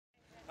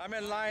I'm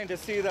in line to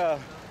see the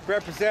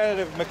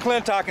representative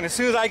McClintock, and as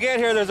soon as I get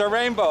here, there's a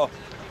rainbow.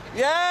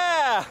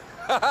 Yeah!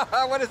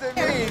 What does it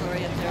mean?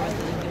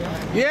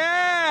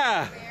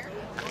 Yeah!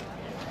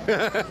 Okay.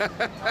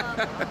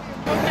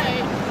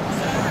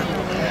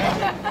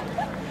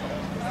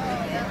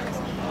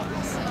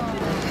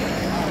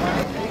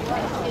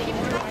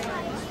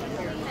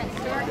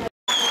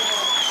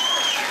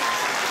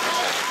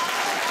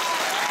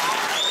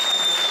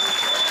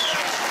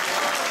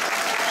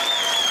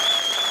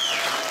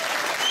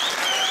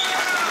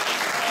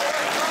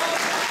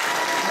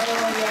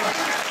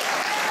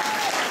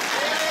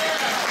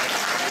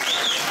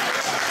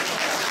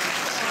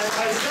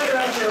 I said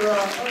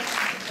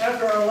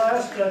after our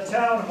last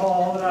town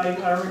hall,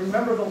 and I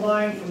remember the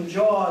line from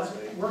Jaws,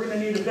 we're going to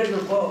need a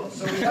bigger boat.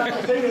 So we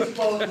got the biggest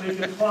boat we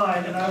could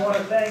find, and I want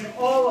to thank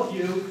all of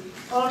you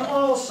on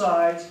all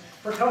sides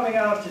for coming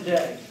out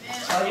today.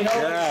 You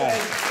know,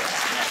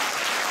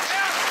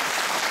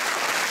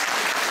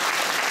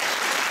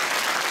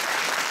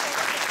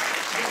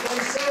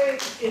 they say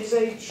it's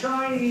a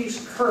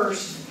Chinese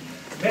curse.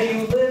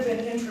 May you live in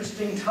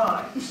interesting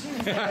times.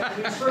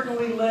 We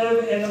certainly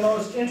live in the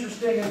most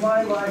interesting in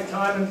my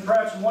lifetime, and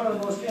perhaps one of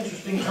the most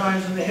interesting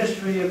times in the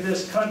history of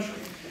this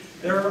country.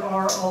 There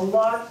are a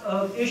lot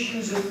of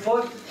issues at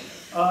foot.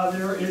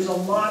 There is a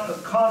lot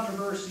of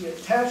controversy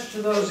attached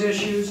to those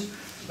issues.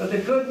 But the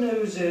good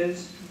news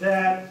is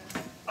that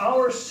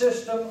our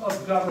system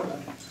of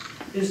government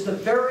is the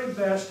very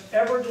best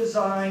ever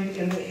designed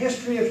in the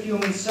history of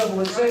human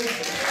civilization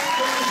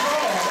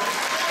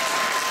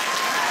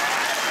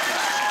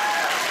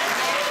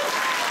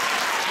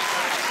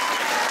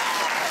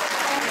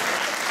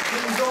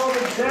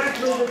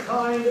exactly the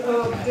kind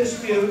of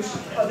disputes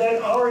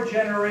that our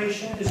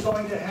generation is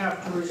going to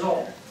have to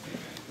resolve.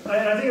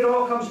 And I think it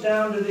all comes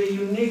down to the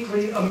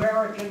uniquely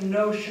American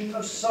notion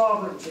of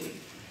sovereignty.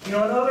 You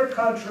know, in other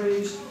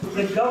countries,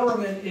 the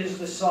government is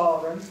the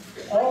sovereign.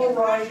 All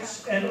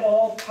rights and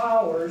all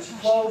powers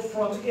flow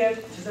from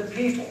it to the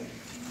people.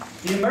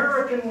 The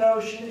American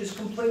notion is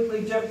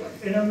completely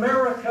different. In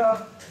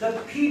America, the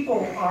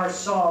people are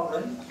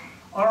sovereign.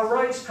 Our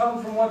rights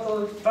come from what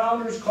the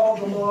founders called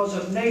the laws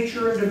of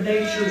nature and of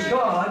nature's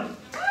God,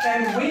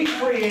 and we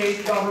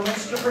create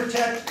governments to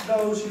protect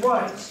those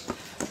rights.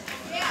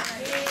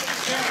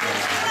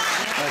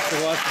 That's the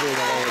way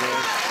it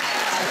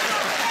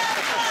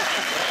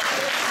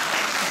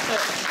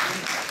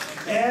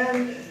is.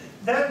 And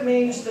that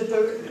means that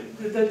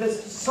the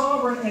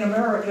sovereign in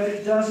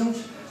America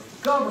doesn't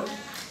govern.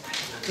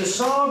 The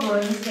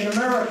sovereign in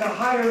America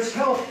hires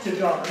help to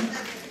govern.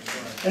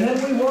 And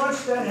then we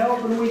watch that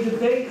help and we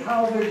debate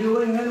how they're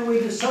doing, and then we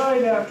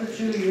decide after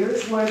 2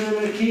 years whether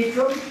to keep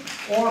them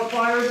or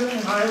fire them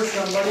and hire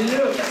somebody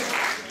new.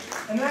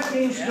 And that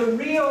means the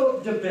real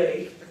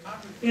debate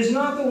is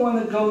not the one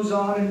that goes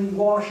on in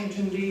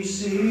Washington,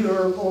 D.C.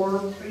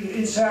 or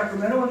in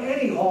Sacramento, in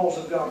any halls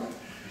of government.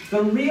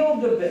 The real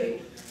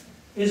debate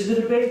is the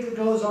debate that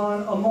goes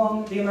on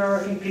among the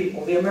American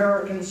people, the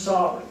American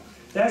sovereign.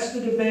 That's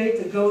the debate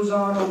that goes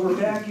on over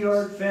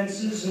backyard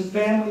fences and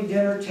family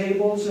dinner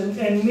tables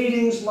and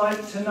meetings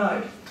like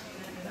tonight.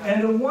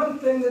 And the one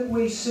thing that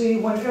we see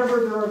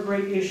whenever there are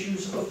great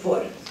issues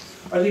afoot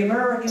are the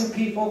American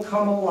people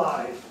come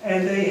alive,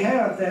 and they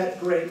have that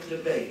great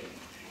debate.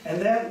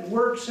 And that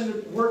works, and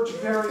it works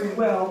very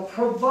well,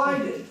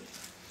 provided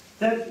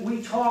that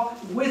we talk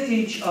with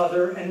each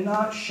other and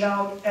not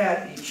shout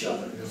at each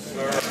other. Yes,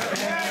 sir.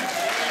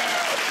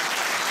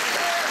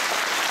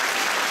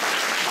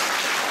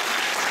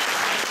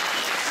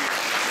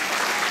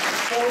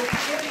 So in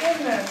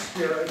that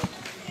spirit,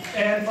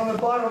 and from the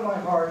bottom of my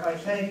heart, I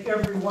thank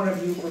every one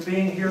of you for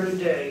being here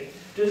today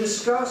to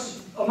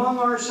discuss among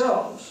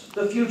ourselves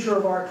the future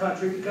of our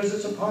country, because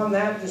it's upon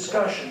that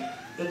discussion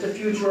that the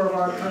future of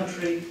our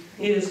country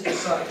is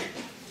decided.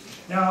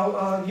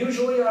 Now,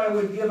 usually I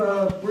would give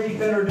a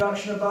brief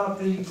introduction about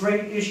the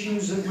great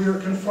issues that we are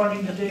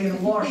confronting today in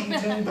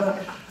Washington,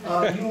 but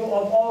you have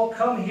all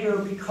come here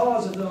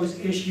because of those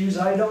issues.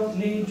 I don't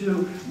need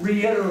to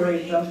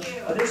reiterate them.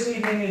 This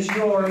evening is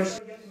yours.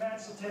 Get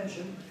Matt's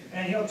attention,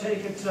 and he'll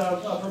take it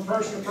from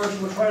person to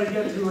person. We'll try to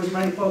get through as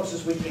many folks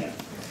as we can.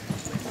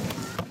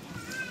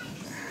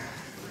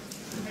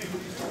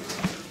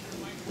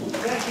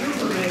 Thank you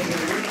for being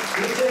here.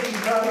 You're taking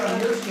time on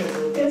your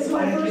schedule. It's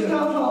my first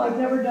town hall. I've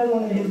never done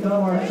one of these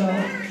before, so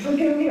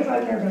forgive me if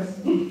I'm nervous.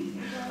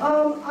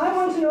 I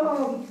want to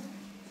know,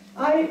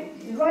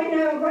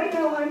 right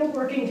now I'm a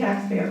working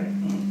taxpayer,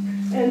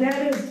 and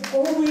that is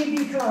only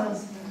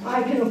because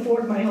I can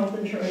afford my health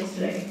insurance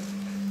today.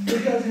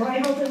 Because my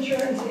health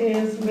insurance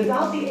is,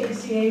 without the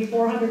ACA,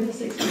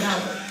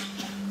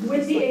 $460.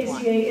 With the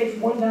ACA, it's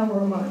 $1 a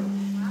month.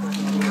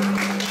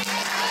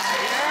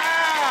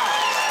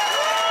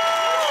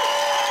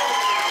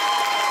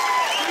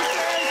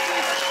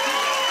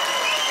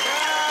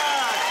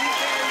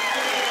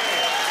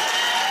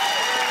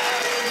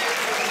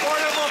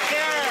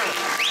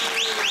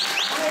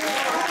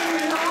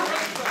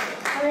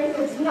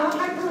 It's not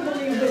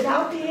hyperbole.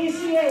 Without the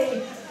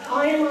ACA,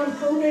 I am on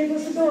pro-rate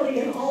disability,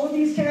 and all all of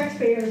these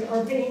taxpayers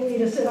are paying me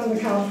to sit on the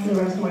couch for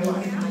the rest of my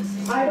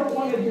life. I don't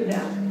want to do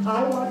that.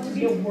 I want to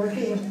be a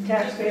working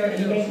taxpayer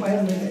and make my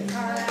own living. So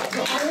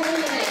I want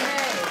to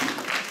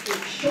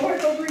know,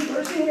 short of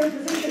reversing your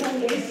position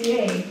on the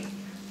ACA,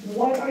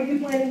 what are you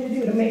planning to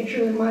do to make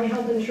sure that my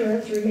health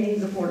insurance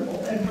remains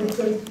affordable and for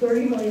the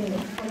 30 million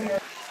Americans?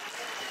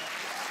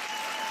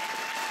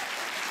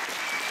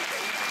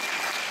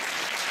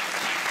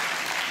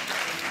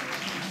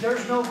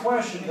 There's no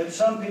question that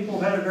some people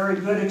have had a very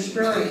good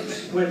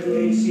experience with the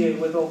ACA,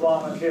 with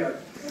Obamacare.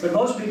 But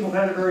most people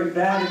have had a very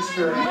bad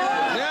experience.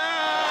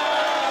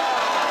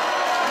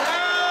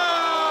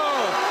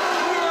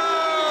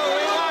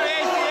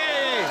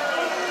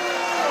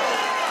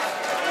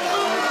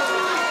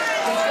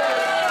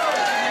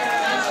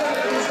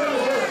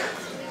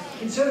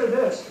 Consider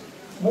this.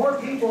 More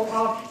people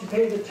opt to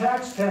pay the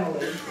tax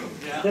penalty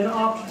than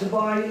opt to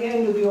buy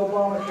into the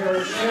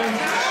Obamacare exchange.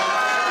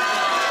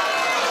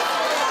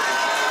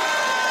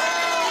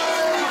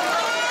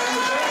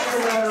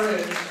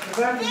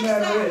 The fact of the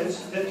matter is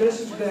that this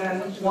has been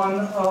one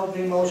of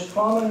the most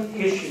prominent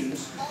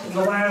issues in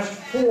the last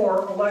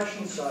 4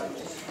 election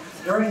cycles,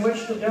 during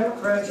which the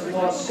Democrats have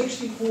lost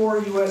 64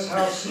 U.S.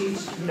 House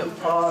seats,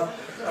 12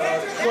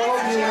 U.S.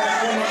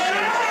 Senate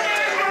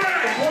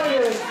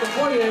seats. The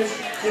point is,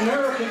 the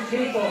American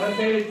people have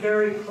made it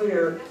very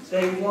clear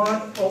they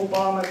want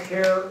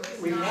Obamacare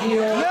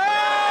repealed.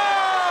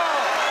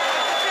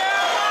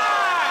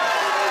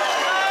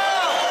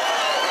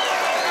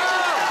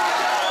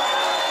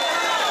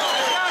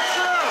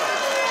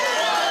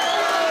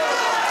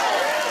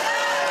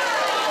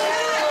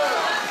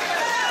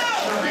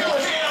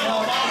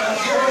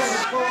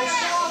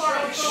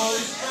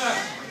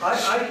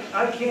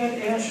 I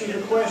can't answer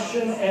your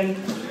question, and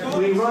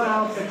we run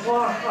out the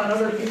clock on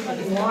other people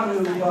who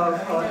want to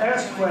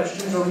ask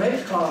questions or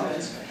make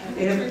comments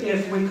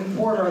if we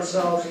comport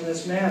ourselves in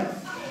this manner.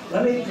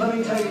 Let me tell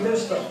you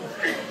this, though.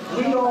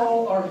 We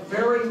all are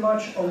very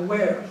much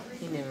aware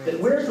that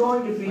we're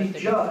going to be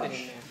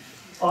judged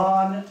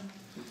on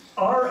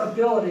our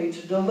ability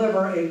to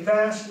deliver a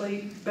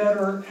vastly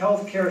better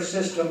health care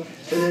system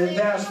to the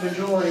vast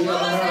majority of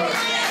Americans.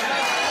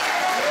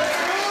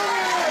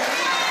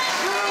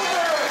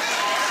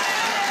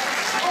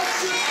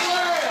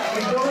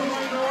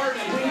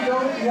 We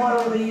don't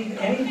want to leave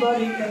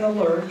anybody in the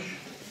lurch,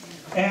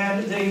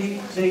 and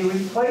the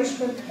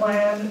replacement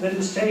plan that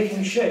is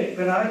taking shape,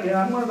 and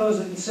I'm one of those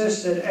that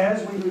insists that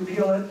as we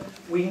repeal it,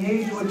 we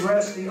need to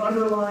address the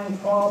underlying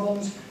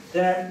problems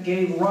that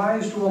gave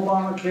rise to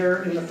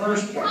Obamacare in the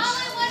first place.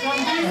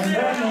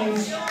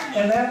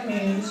 And that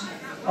means,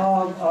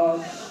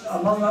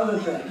 among other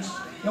things,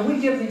 we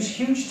give these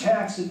huge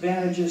tax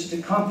advantages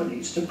to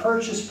companies to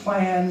purchase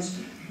plans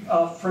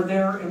for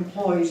their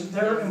employees.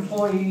 Their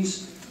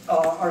employees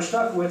are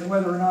stuck with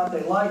whether or not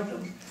they like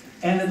them,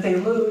 and that they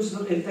lose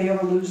if they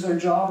ever lose their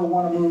job or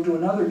want to move to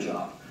another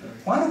job.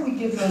 Why don't we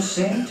give those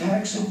same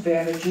tax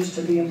advantages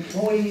to the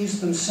employees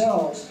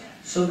themselves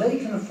so they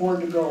can afford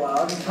to go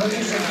out and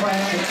purchase a plan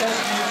that best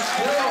meets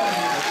their own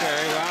needs?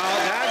 Okay, well,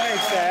 that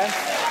makes sense.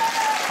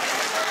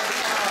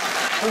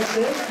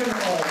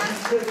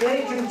 That they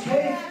can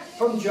take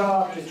from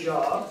job to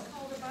job,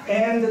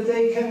 and that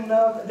they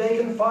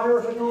can fire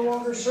if it no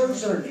longer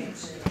serves their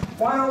needs.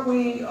 Why don't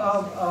we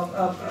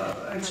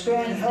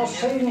expand health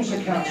savings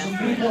accounts so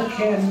people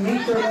can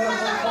meet their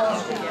medical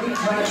costs with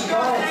pre-tax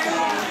dollars?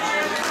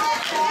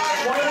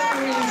 Why don't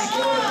we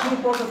restore to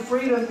people the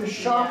freedom to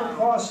shop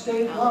across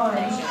state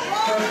lines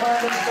for a plan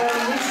that's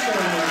better meets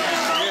their needs?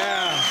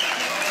 Yeah.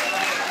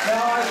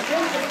 Now, I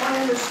think the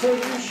plan that's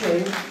taking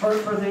shape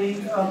for the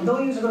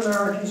millions of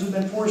Americans who've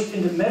been forced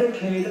into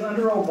Medicaid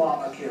under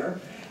Obamacare,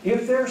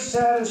 if they're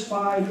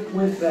satisfied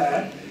with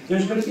that,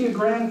 there's going to be a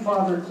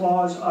grandfather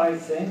clause, I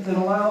think, that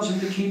allows them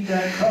to keep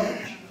that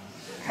coverage.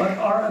 But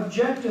our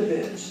objective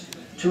is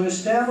to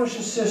establish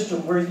a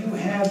system where you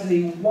have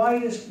the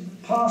widest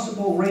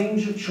possible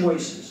range of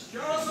choices.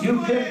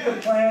 You pick the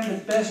plan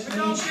that best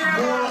meets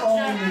your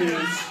own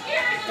needs,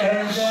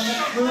 and then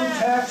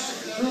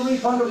through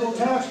refundable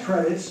tax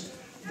credits,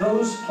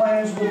 those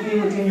plans will be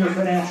within your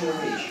financial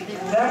reach.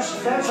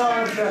 That's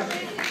our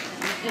objective.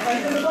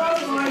 And the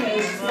bottom line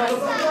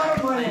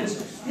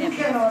is, you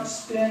cannot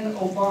spin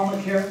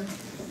Obamacare.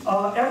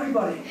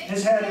 Everybody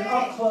has had an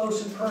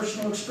up-close and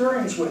personal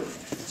experience with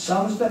it.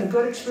 Some has been a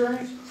good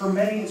experience. For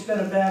many, it's been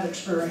a bad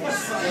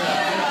experience. The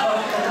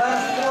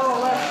last 4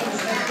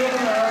 elections have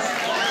given us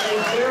a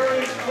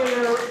very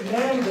clear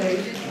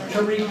mandate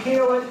to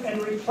repeal it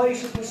and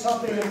replace it with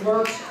something that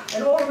works.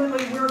 And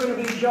ultimately, we're going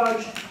to be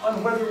judged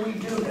on whether we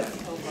do that.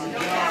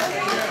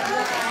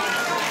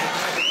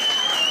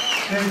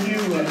 Thank you,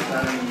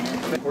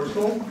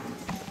 Horsel.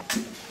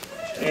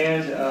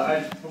 And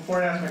before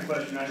I ask my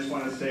question, I just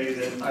want to say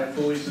that I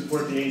fully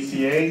support the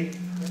ACA.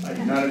 I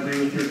do not agree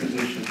with your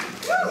position.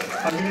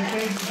 I'm going to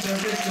change the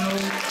subject, though.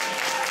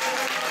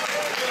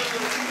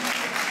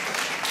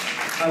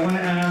 I want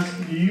to ask,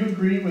 do you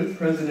agree with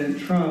President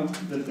Trump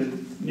that the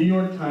New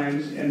York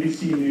Times,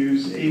 NBC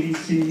News,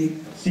 ABC,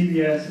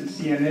 CBS, and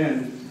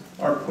CNN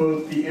are,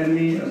 quote, the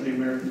enemy of the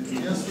American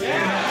people. No,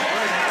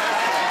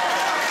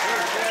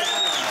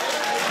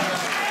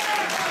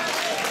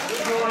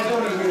 I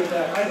don't agree with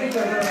that. I think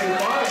they're very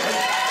biased.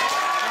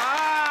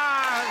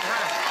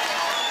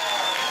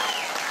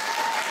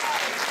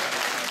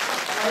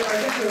 I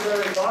think they're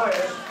very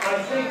biased.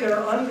 I think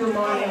they're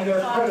undermining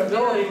their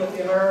credibility with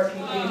the American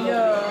people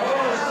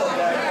because of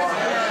that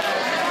bias.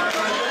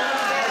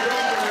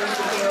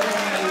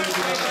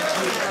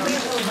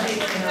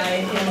 I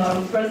am a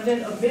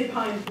resident of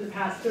Mid-Pines for the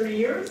past 30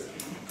 years,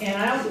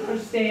 and I also want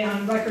to stay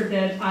on record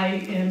that I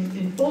am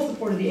in full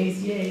support of the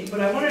ACA, but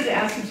I wanted to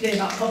ask you today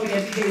about public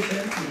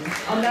education.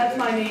 That's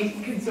my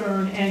main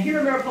concern, and here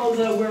in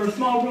Mariposa, we're a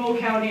small rural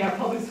county, our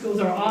public schools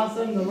are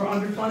awesome, though we're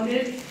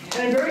underfunded,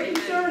 and I'm very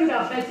concerned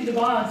about Betsy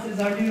DeVos as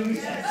our new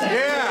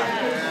secretary.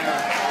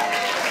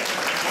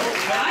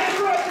 I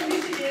grew up in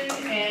Michigan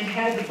and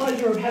had the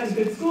pleasure of having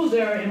good schools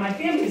there, and my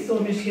family is still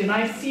in Michigan.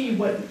 I see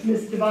what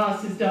Ms.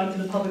 DeVos has done to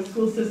the public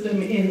school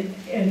system in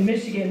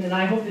Michigan, and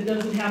I hope that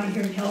doesn't happen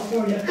here in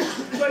California.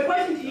 So my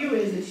question to you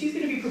is that she's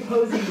going to be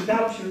proposing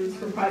vouchers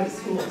for private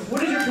schools.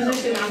 What is your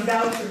position on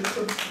vouchers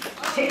for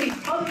taking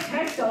public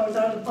tax dollars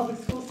out of the public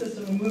school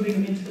system and moving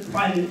them into the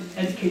private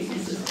education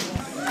system?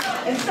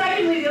 And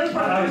secondly, the other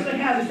part of the question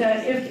I have is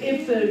that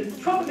if the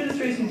Trump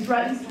administration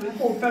threatens to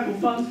withhold federal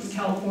funds from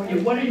California,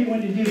 what are you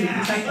going to do to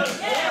protect us?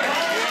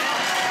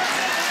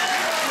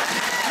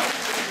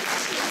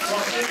 Well,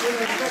 with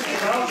respect to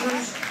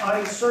vouchers,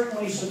 I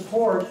certainly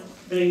support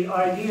the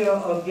idea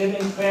of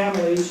giving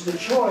families the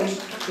choice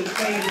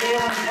between failing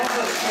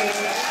public schools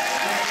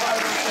and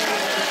private schools.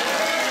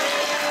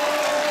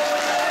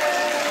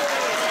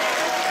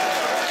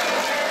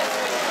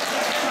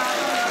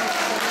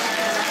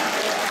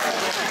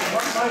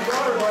 My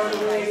daughter, by the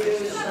way,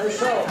 is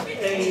herself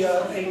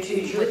a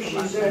teacher.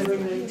 She's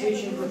entering the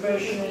teaching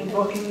profession in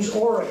Brookings,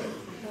 Oregon.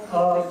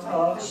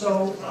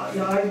 So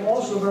I'm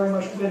also very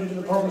much committed to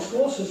the public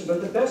school system, but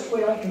the best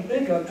way I can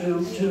think of to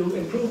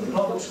improve the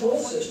public school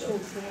system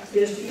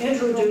is to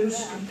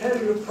introduce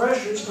competitive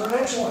pressures for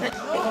excellence.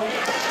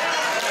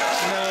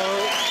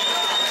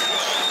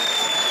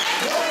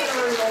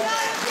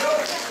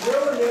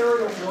 Reverend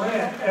Ariel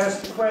Durant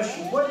asked the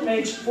question, what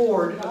makes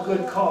Ford a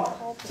good car?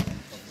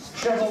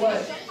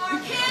 Chevrolet.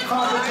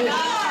 Competition.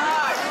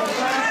 The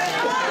fact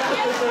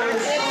that there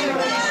is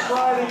somebody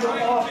striving to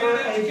offer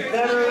a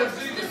better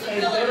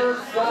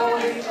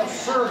quality of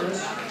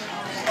service,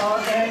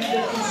 and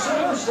the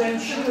consumers then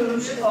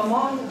choose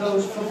among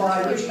those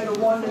providers the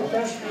one that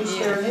best meets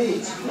their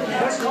needs.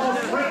 That's called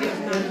freedom.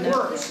 It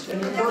works, and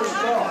it works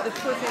well.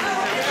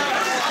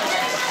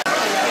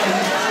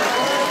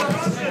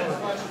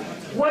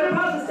 What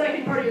about the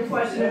second part of your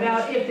question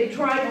about if they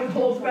try to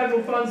withhold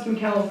federal funds from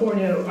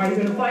California? Are you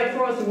going to fight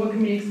for us, or what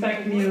can we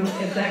expect from you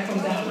if that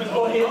comes out?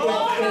 Well, it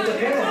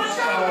depends.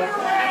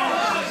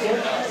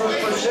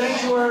 For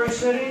sanctuary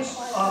cities,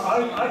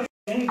 I think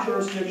any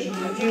jurisdiction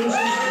refuses to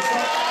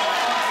take.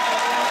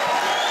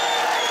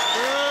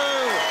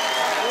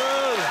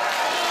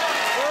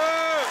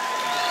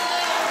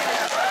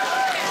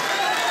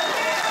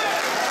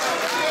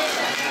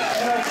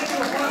 And I think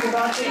you'll find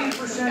about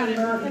 80% of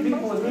American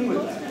people agree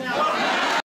with that.